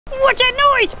What's that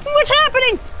noise? What's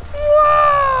happening?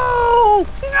 Whoa!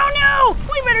 No!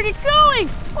 We better get going!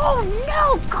 Oh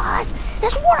no, Gus!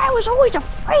 That's what I was always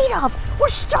afraid of! We're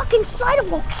stuck inside a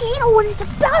volcano and it's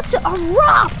about to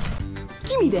erupt!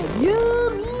 Give me that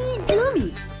yummy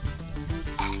gummy!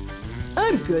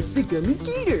 I'm Gus the Gummy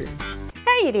Gator.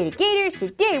 Hi, you little gators.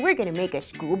 Today we're gonna make a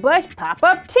school bus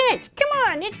pop-up tent. Come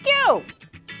on, let's go!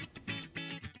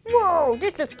 Whoa,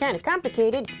 this looks kind of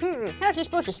complicated. How's this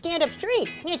supposed to stand up straight?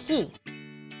 Let's see.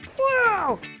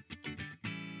 Whoa!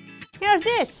 How's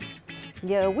this?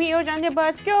 The wheels on the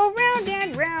bus go round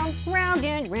and round, round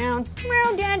and round,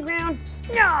 round and round.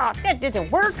 No, that doesn't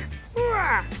work.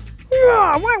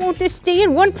 Why won't this stay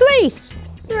in one place?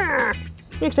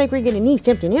 Looks like we're gonna need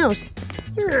something else.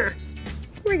 We're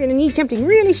gonna need something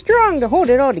really strong to hold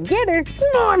it all together.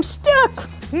 No, I'm stuck.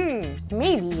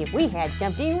 Maybe if we had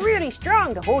something really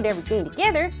strong to hold everything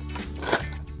together.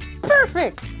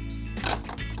 Perfect.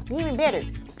 Even better.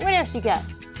 What else you got?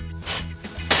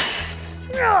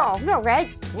 Oh, all right.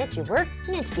 That should work.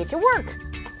 Let's get to work.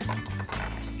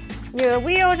 The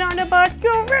wheels on the bus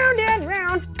go round and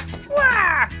round.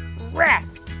 Wah!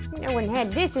 Rats. No one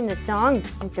had this in the song.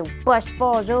 If the bus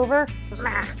falls over.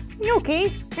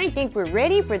 Okay, I think we're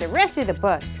ready for the rest of the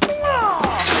bus. Oh,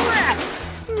 rats!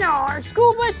 No, our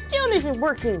school bus still isn't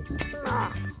working.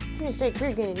 Looks like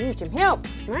we're gonna need some help.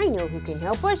 I know who can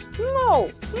help us.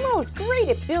 Mo! Mo's great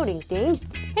at building things.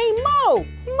 Hey, Mo!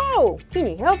 Mo, can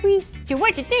you help me? So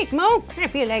what you think, Mo? I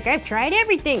feel like I've tried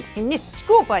everything, and this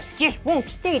school bus just won't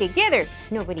stay together.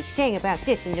 Nobody sang about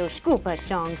this in those school bus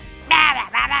songs.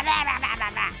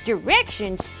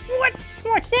 Directions?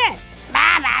 What's that?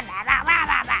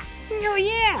 Oh,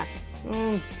 yeah.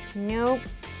 Nope.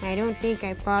 I don't think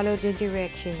I followed the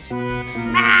directions. No,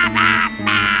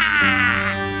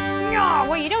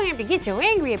 well, you don't have to get so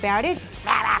angry about it.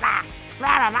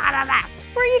 Where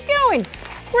are you going?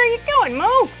 Where are you going,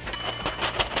 Mo?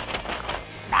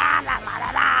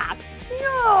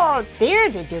 No, there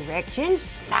are the directions.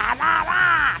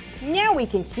 Now we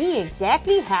can see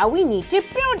exactly how we need to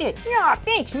build it. Oh,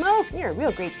 thanks, Mo. You're a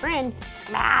real great friend.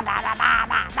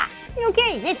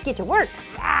 Okay, let's get to work.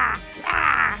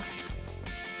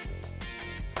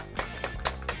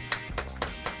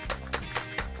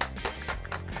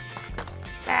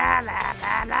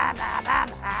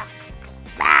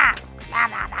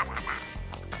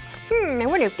 I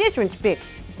wonder if this one's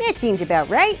fixed. That seems about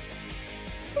right.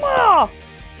 Whoa!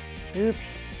 Oops.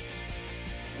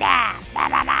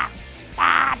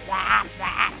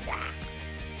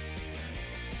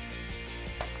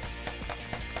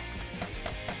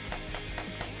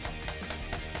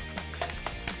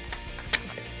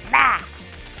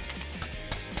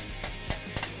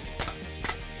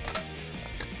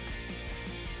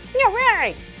 All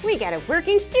right, we got a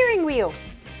working steering wheel.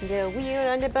 The wheel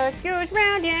on the bus goes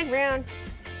round and round.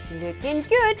 Looking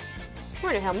good.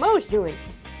 Wonder how Mo's doing.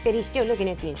 Bet he's still looking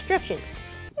at the instructions.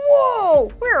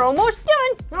 Whoa, we're almost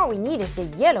done. All we need is the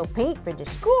yellow paint for the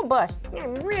school bus.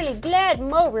 I'm really glad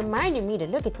Mo reminded me to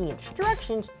look at the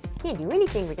instructions. Can't do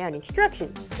anything without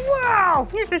instructions. Wow,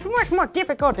 this was much more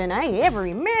difficult than I ever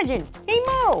imagined. Hey,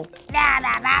 Mo.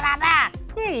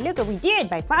 Hey, look what we did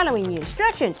by following the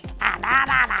instructions.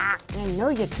 I know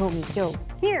you told me so.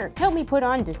 Here, help me put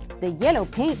on the yellow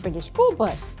paint for the school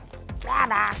bus.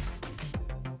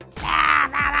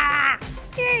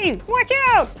 Hey, watch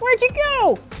out! Where'd you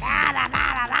go?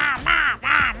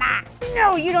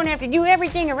 No, you don't have to do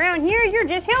everything around here. You're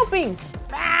just helping.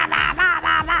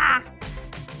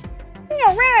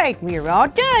 All right, we're all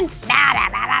done.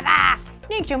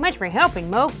 Thanks so much for helping,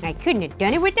 Mo. I couldn't have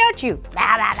done it without you.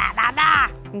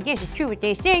 I guess it's true what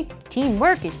they say.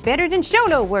 Teamwork is better than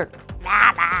solo work.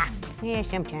 Yeah,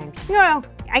 sometimes. Well,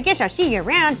 I guess I'll see you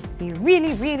around. You're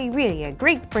really a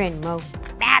great friend, Mo.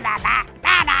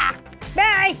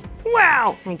 Bye!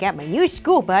 Wow, I got my new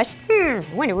school bus. I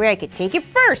wonder where I could take it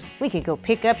first. We could go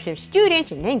pick up some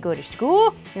students and then go to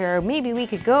school. Or maybe we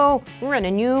could go run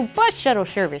a new bus shuttle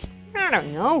service. I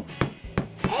don't know.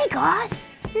 Hey, Gus.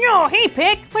 No, hey,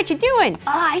 Peck. What you doing?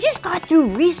 I just got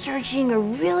through researching a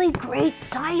really great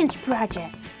science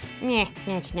project. Yeah,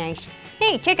 that's nice.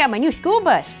 Hey, check out my new school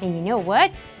bus. And you know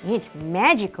what? It's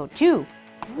magical, too.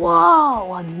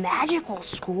 Whoa, a magical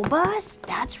school bus?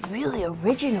 That's really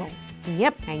original.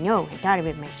 Yep, I know. I thought of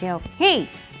it myself. Hey,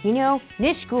 you know,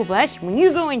 this school bus, when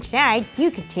you go inside, you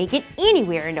can take it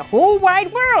anywhere in the whole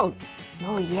wide world.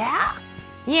 Oh, yeah?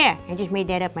 Yeah, I just made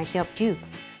that up myself, too.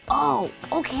 Oh,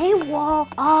 okay, well,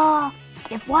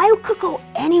 if I could go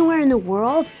anywhere in the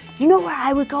world, you know where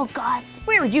I would go, Gus?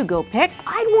 Where would you go, Peck?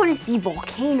 I'd want to see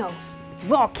volcanoes.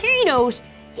 Volcanoes?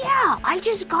 Yeah, I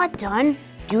just got done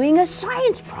doing a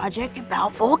science project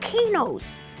about volcanoes.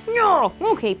 No,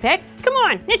 okay, Peck. Come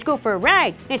on, let's go for a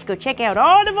ride. Let's go check out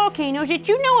all the volcanoes that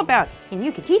you know about, and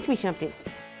you can teach me something.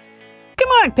 Come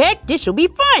on, Peck, this'll be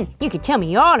fun. You can tell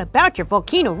me all about your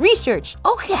volcano research.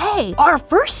 Okay, our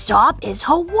first stop is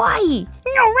Hawaii.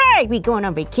 All right, we going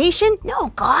on vacation?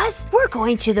 No, Gus, we're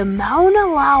going to the Mauna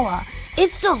Loa.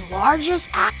 It's the largest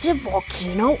active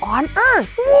volcano on Earth.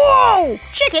 Whoa,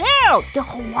 check it out. The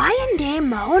Hawaiian name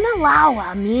Mauna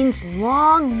Loa means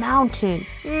long mountain.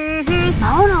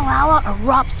 Mauna Loa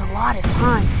erupts a lot of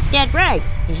times. That's right.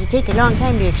 Does it take a long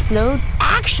time to explode?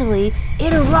 Actually,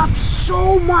 it erupts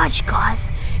so much,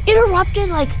 Gus. It erupted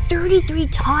like 33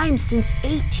 times since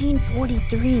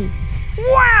 1843.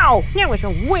 Wow, that was a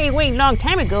way, way long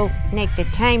time ago. Like the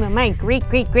time of my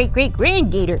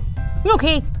great-great-great-great-grandgator.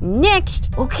 Okay, next.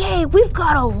 Okay, we've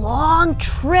got a long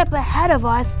trip ahead of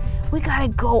us. We gotta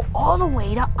go all the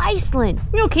way to Iceland.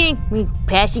 Okay, we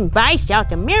passing by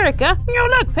South America. No,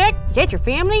 look, Peck, is that your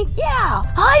family? Yeah,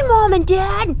 hi, Mom and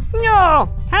Dad. No,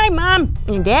 hi, Mom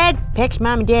and Dad. Peck's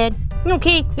mom and dad.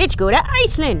 Okay, let's go to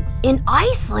Iceland. In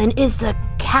Iceland is the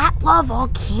Katla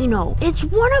volcano. It's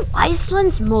one of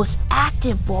Iceland's most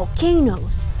active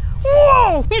volcanoes.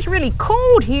 Whoa, it's really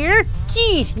cold here.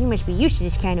 Geez, you must be used to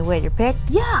this kind of weather, Peck.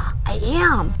 Yeah, I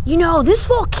am. You know, this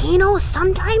volcano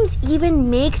sometimes even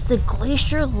makes the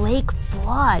glacier lake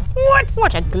flood. What?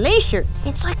 What's a glacier?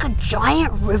 It's like a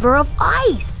giant river of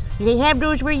ice. Do they have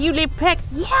those where you live, Peck?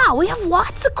 Yeah, we have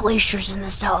lots of glaciers in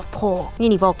the South Pole.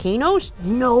 Any volcanoes?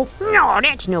 Nope. No,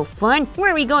 that's no fun.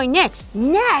 Where are we going next?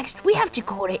 Next, we have to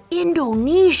go to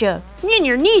Indonesia.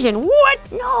 Indonesia? What?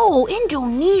 No,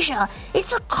 Indonesia.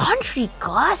 It's a country,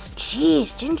 Gus.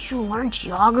 Jeez, didn't you learn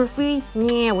geography?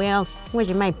 Yeah, well,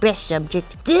 wasn't my best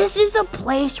subject. This is the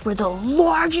place where the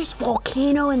largest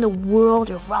volcano in the world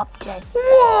erupted.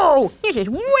 Whoa! This is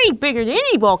way bigger than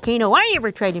any volcano I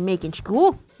ever tried to make in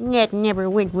school. That never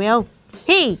went well.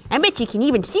 Hey, I bet you can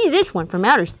even see this one from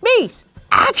outer space.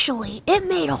 Actually, it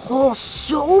made a hole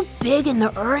so big in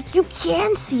the earth you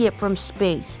can see it from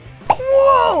space.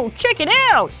 Whoa, check it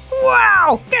out.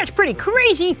 Wow, that's pretty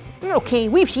crazy. Okay,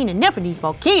 we've seen enough of these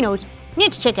volcanoes.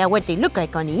 Let's check out what they look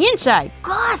like on the inside.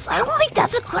 Gus, I don't think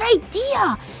that's a good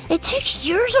idea. It takes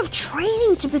years of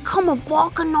training to become a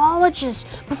volcanologist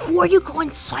before you go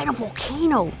inside a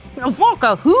volcano. A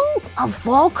volca who? A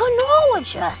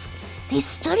volcanologist. They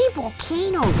study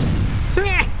volcanoes.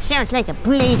 Sounds like a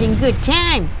blazing good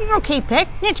time. Okay, Peck,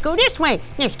 let's go this way.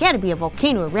 There's gotta be a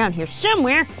volcano around here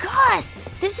somewhere. Gus,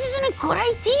 this isn't a good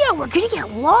idea. We're gonna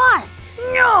get lost.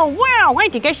 No, wow, I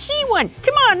think I see one.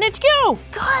 Come on, let's go.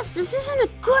 Gus, this isn't a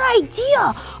good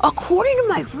idea. According to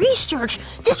my research,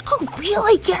 this could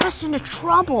really get us into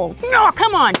trouble. No,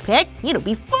 come on, Peck. It'll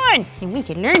be fun. And we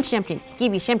can learn something.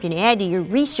 Give you something to add to your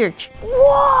research.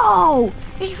 Whoa!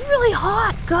 It's really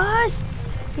hot, Gus.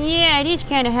 Yeah, it is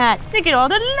kind of hot. Look at all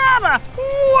the lava.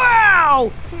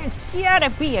 Wow! It's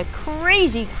gotta be a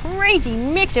crazy, crazy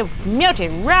mix of melted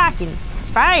rock and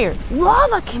fire.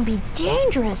 Lava can be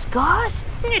dangerous, Gus.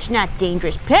 It's not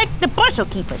dangerous, Peck. The bus will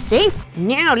keep us safe.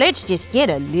 Now let's just get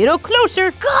a little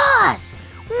closer. Gus!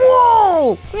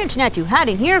 Whoa! It's not too hot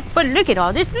in here, but look at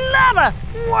all this lava.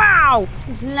 Wow!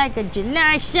 It's like a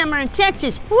July summer in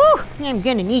Texas. Woo! I'm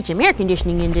gonna need some air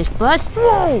conditioning in this bus.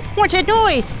 Whoa! What's that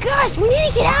noise? Gus, we need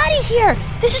to get out of here.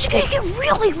 This is gonna get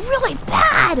really, really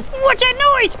bad. What's that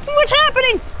noise? What's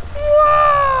happening?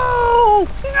 Whoa!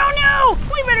 No!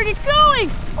 We better get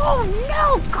going! Oh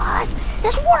no, Gus!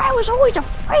 That's what I was always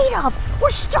afraid of! We're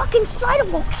stuck inside a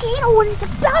volcano and it's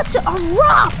about to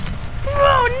erupt!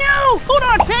 Oh no! Hold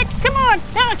on, Peck! Come on!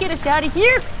 I'll get us out of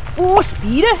here! Full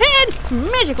speed ahead!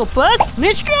 Magical bus!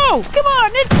 Let's go! Come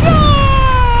on, let's go!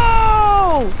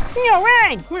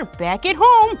 Alright, we're back at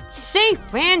home, safe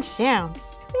and sound.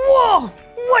 Whoa!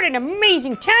 What an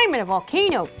amazing time in a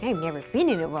volcano! I've never been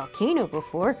in a volcano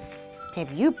before.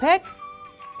 Have you, Peck?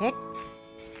 Peck?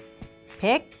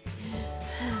 Peck?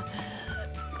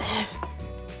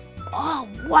 Oh,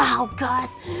 wow,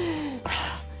 Gus.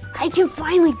 I can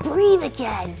finally breathe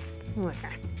again.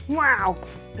 Wow.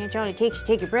 That's all it takes to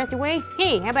take your breath away?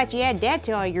 Hey, how about you add that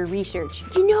to all your research?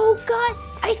 You know, Gus,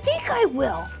 I think I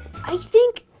will. I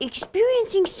think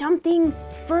experiencing something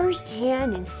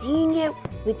firsthand and seeing it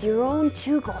with your own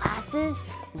two glasses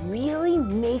really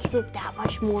makes it that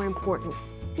much more important.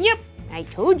 Yep, I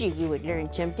told you would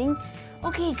learn something.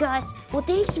 Okay, Gus. Well,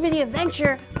 thanks for the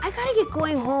adventure. I gotta get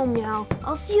going home now.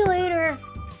 I'll see you later.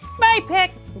 Bye,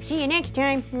 Peck. See you next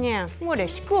time. Now, what a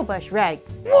school bus ride.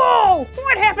 Whoa!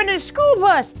 What happened to the school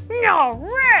bus? No,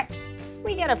 rats!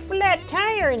 We got a flat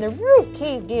tire and the roof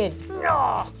caved in.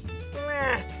 No!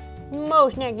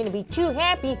 Mo's not gonna be too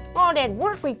happy. All that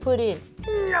work we put in.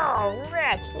 No,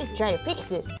 rats. Let's try to fix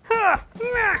this.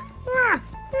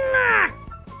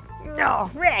 No,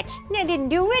 rats. That didn't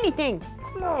do anything.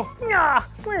 Mo, no.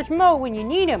 Where's Mo when you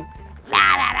need him? No,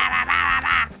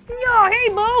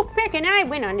 hey Mo. Peck and I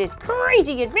went on this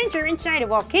crazy adventure inside a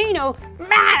volcano.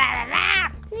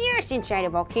 Yes, inside a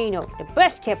volcano. The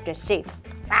bus kept us safe.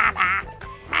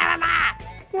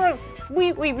 Well,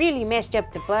 we really messed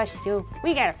up the bus, Joe.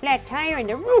 We got a flat tire and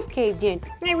the roof caved in.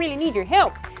 I really need your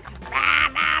help.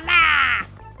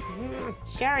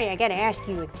 Sorry, I gotta ask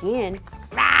you again.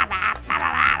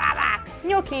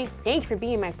 Okay, thanks for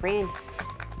being my friend.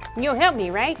 You'll help me,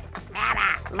 right?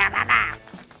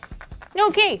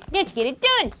 Okay, let's get it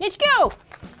done. Let's go.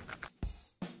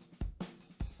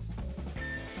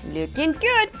 Looking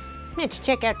good. Let's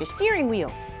check out the steering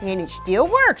wheel. And it still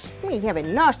works. We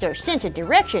haven't lost our sense of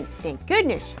direction, thank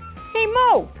goodness. Hey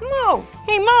Mo, Mo,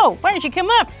 hey Mo, why don't you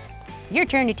come up? Your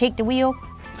turn to take the wheel.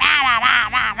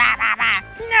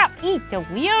 No, eat the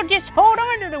wheel, just hold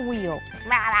on to the wheel.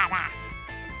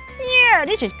 Yeah,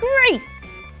 this is great.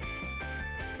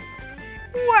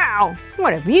 Wow,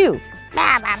 what a view.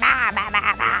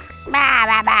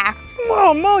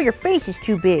 Whoa, Mo, your face is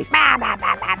too big.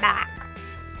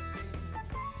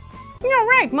 All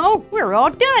right, Mo, we're all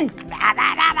done.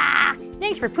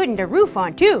 Thanks for putting the roof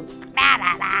on, too.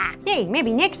 Hey,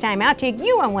 maybe next time I'll take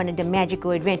you on one of the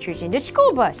magical adventures in the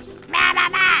school bus.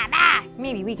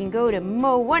 Maybe we can go to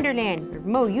Mo Wonderland, or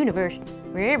Mo Universe,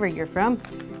 wherever you're from.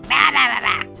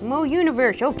 Mo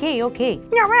Universe, okay.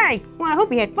 All right, well, I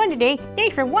hope you had fun today.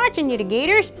 Thanks for watching, little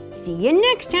gators. See you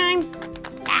next time.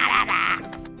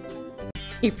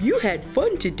 If you had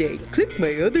fun today, click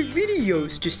my other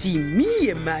videos to see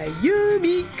me and my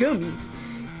yummy gummies.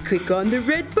 Click on the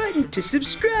red button to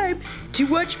subscribe to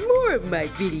watch more of my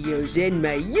videos and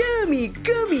my yummy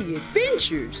gummy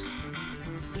adventures.